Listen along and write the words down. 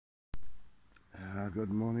Good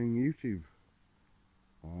morning, YouTube.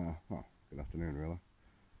 Well, good afternoon, really.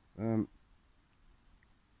 For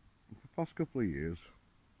the past couple of years,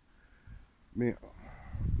 me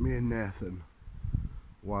and Nathan,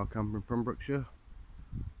 while camping in Pembrokeshire,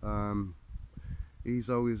 he's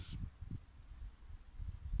always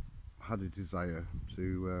had a desire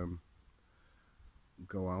to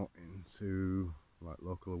go out into like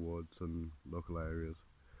local woods and local areas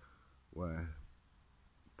where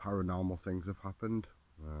paranormal things have happened.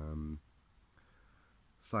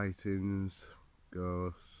 Sightings,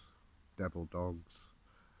 ghosts, devil dogs,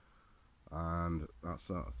 and that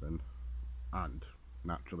sort of thing. And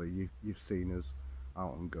naturally, you've seen us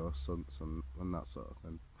out on ghost hunts and that sort of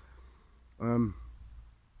thing.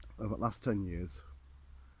 Over the last 10 years,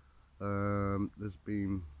 there's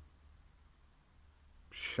been,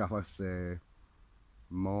 shall I say,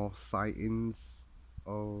 more sightings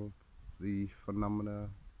of the phenomena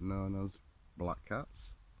known as black cats.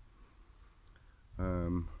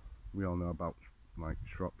 We all know about like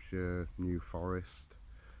Shropshire, New Forest,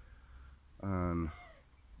 and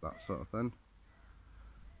that sort of thing.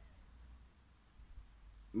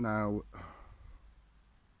 Now,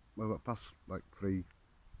 over the past like 4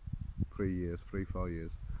 years,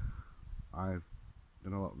 I've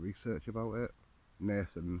done a lot of research about it.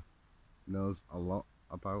 Nathan knows a lot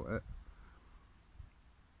about it.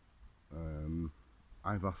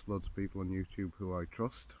 I've asked loads of people on YouTube who I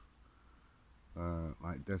trust,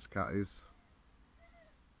 like Des Catties.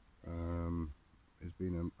 Has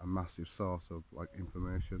been a massive source of like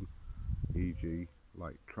information, e.g.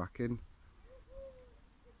 like tracking.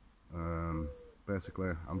 Basically,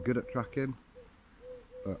 I'm good at tracking,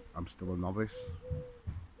 but I'm still a novice.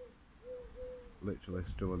 Literally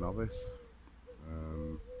still a novice.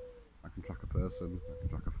 I can track a person, I can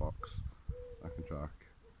track a fox, I can track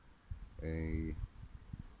a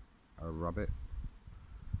rabbit,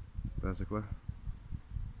 basically.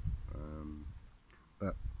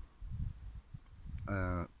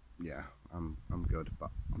 Yeah, I'm good,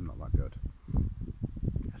 but I'm not that good,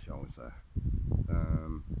 as you always say.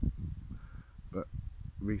 But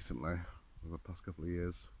recently, over the past couple of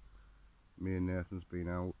years, me and Nathan's been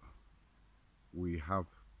out. We have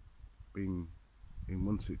been in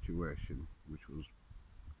one situation, which was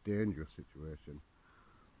a dangerous situation.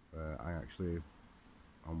 I actually,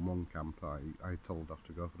 on one camp, I told off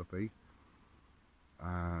to go for the pee,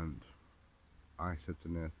 and I said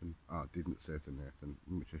to Nathan, I didn't say to Nathan,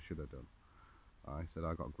 which I should have done. I said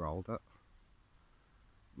I got growled at.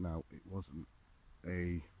 Now it wasn't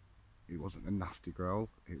a nasty growl.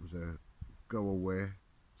 It was a go away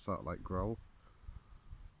sort of like growl,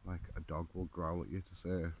 like a dog will growl at you to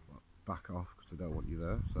say back off because I don't want you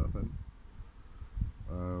there, sort of thing.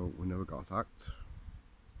 We never got attacked,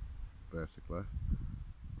 basically,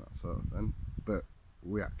 that sort of thing. But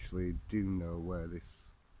we actually do know where this,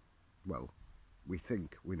 well, we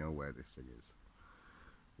think we know where this thing is.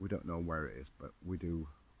 We don't know where it is, but we do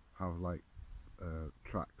have like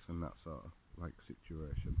tracks and that sort of like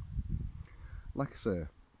situation. Like I say,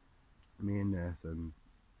 me and Nathan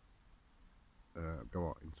go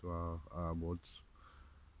out into our woods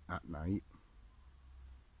at night.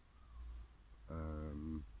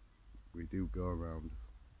 We do go around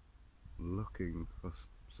looking for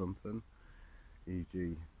something,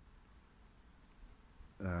 e.g.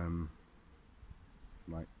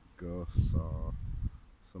 like ghosts or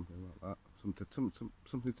something like that,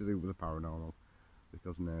 something to do with the paranormal,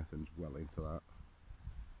 because Nathan's well into that.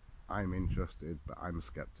 I'm interested, but I'm a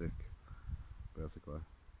skeptic, basically.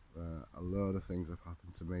 A load of things have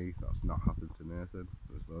happened to me that's not happened to Nathan.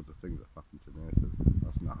 There's loads of things that have happened to Nathan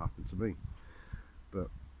that's not happened to me. But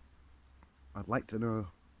I'd like to know,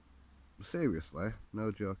 seriously,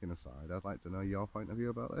 no joking aside, I'd like to know your point of view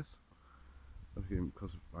about this.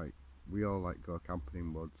 Because like we all like go camping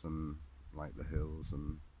in woods and like the hills,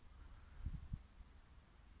 and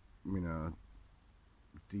you know,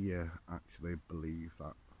 do you actually believe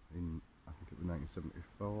that in, I think it was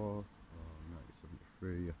 1974 or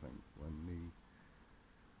 1973, I think, when the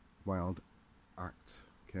Wild Act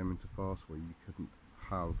came into force, where you couldn't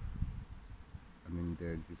have an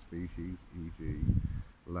endangered species, e.g.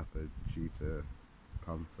 leopard, cheetah,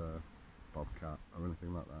 panther, bobcat or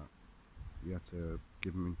anything like that. You had to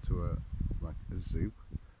give them into a zoo,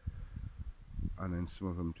 and then some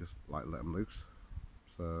of them just like let them loose.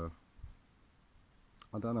 So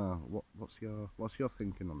I don't know, what's your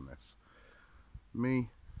thinking on this? Me,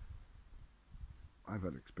 I've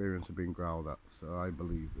had experience of being growled at, so I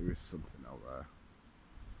believe there is something out there.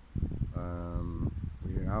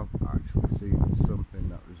 We have actually seen something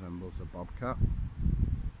that resembles a bobcat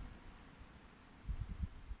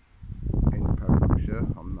in Pembrokeshire.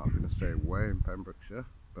 say where in Pembrokeshire,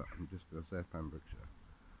 but I'm just going to say Pembrokeshire.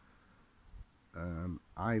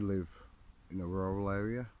 I live in a rural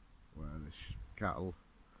area where there's cattle,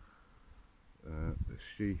 there's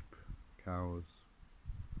sheep, cows,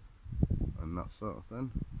 and that sort of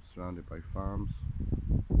thing, surrounded by farms.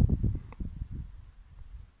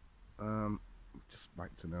 Just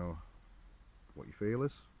like to know what your feel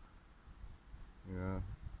is. Yeah.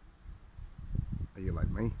 Are you like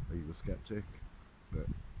me? Are you a skeptic? But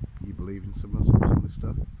you believe in some of this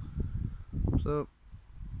stuff? So,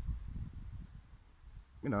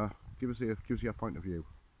 you know, give us your point of view.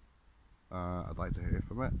 I'd like to hear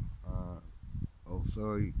from it.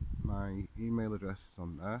 Also, my email address is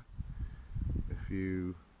on there. If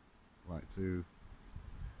you like to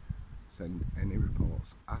send any reports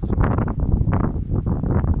at all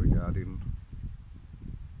regarding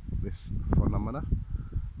this phenomena,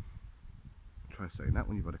 try saying that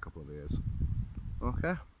when you've had a couple of beers.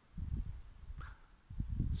 Okay.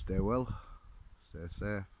 Stay well, stay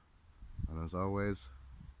safe, and as always,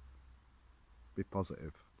 be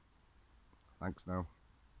positive. Thanks now.